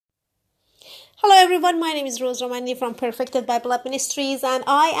Hello everyone, my name is Rose Romani from Perfected Bible App Ministries, and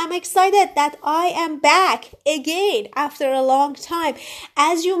I am excited that I am back again after a long time.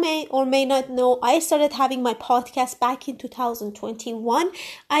 As you may or may not know, I started having my podcast back in 2021,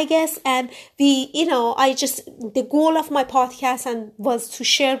 I guess, and the goal of my podcast was to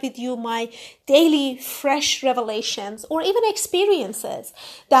share with you my daily fresh revelations or even experiences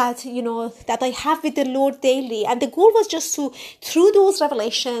that I have with the Lord daily. And the goal was just to, through those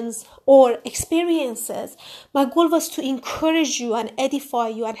revelations or experiences, my goal was to encourage you and edify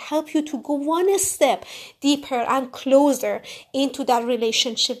you and help you to go one step deeper and closer into that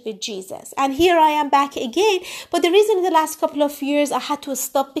relationship with Jesus. And here I am back again. But the reason in the last couple of years I had to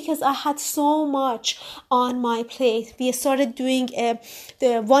stop because I had so much on my plate. We started doing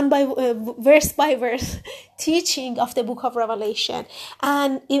the verse by verse teaching of the book of Revelation,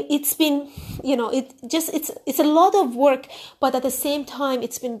 and it's been it's a lot of work, but at the same time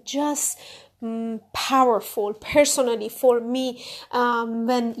it's been just powerful personally for me, even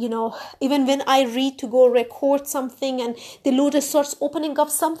when I read to go record something and the Lord starts opening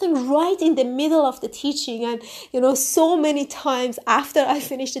up something right in the middle of the teaching, and so many times after I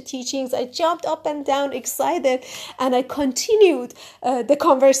finished the teachings I jumped up and down excited and I continued the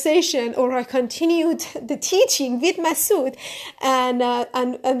conversation, or I continued the teaching with Masood,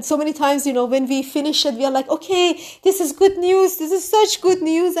 and so many times when we finish it we are like, okay, this is good news, this is such good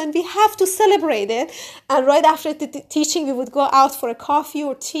news, and we have to celebrate it. And right after the teaching we would go out for a coffee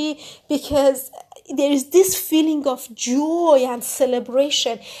or tea, because there is this feeling of joy and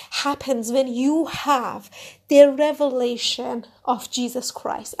celebration happens when you have the revelation of Jesus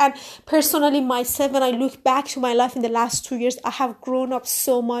Christ. And personally myself, when I look back to my life in the last 2 years, I have grown up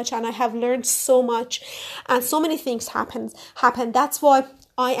so much and I have learned so much, and so many things happen. That's why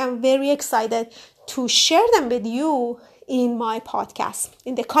I am very excited to share them with you in my podcast.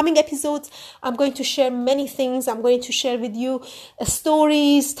 In the coming episodes, I'm going to share many things. I'm going to share with you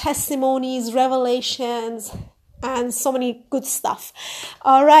stories, testimonies, revelations, and so many good stuff.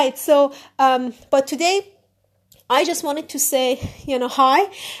 All right. So, but today, I just wanted to say, hi,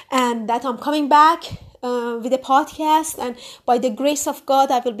 and that I'm coming back with a podcast, and by the grace of God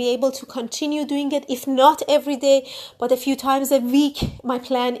I will be able to continue doing it, if not every day, but a few times a week. My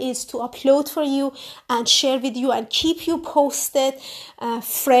plan is to upload for you and share with you and keep you posted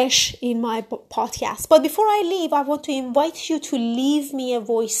fresh in my podcast. But before I leave, I want to invite you to leave me a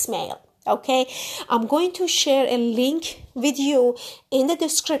voicemail. Okay, I'm going to share a link with you in the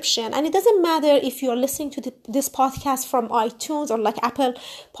description, and it doesn't matter if you're listening to this podcast from iTunes or like Apple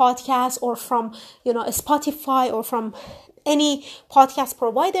Podcasts, or from Spotify, or from any podcast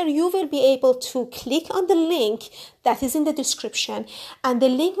provider. You will be able to click on the link that is in the description, and the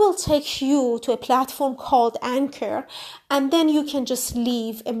link will take you to a platform called Anchor, and then you can just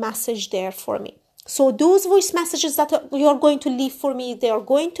leave a message there for me. So those voice messages that you're going to leave for me, they are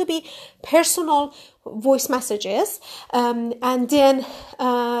going to be personal voice messages. And then,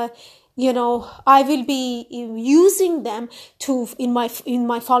 I will be using them in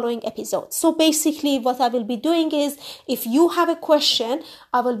my following episodes. So basically what I will be doing is, if you have a question,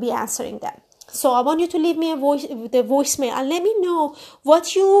 I will be answering them. So I want you to leave me the voicemail and let me know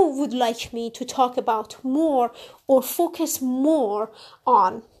what you would like me to talk about more or focus more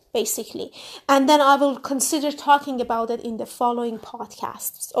on, basically. And then I will consider talking about it in the following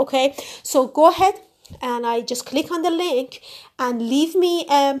podcasts. Okay, so go ahead and I just click on the link and leave me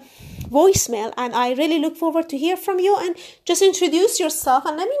a voicemail, and I really look forward to hear from you. And just introduce yourself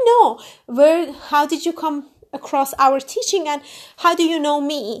and let me know how did you come across our teaching, and how do you know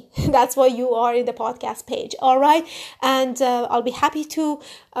me? That's why you are in the podcast page. All right, and I'll be happy to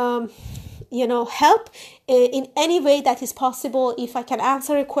help in any way that is possible. If I can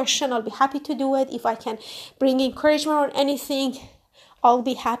answer a question, I'll be happy to do it. If I can bring encouragement or anything, I'll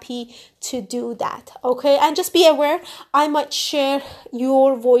be happy to do that. Okay, and just be aware, I might share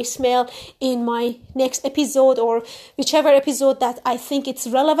your voicemail in my next episode, or whichever episode that I think it's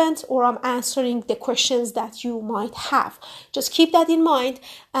relevant, or I'm answering the questions that you might have. Just keep that in mind,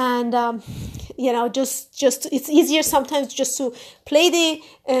 and just it's easier sometimes just to play the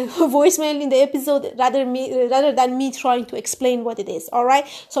voicemail in the episode rather than me trying to explain what it is. All right,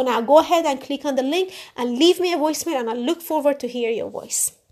 so now go ahead and click on the link and leave me a voicemail, and I look forward to hear your voice.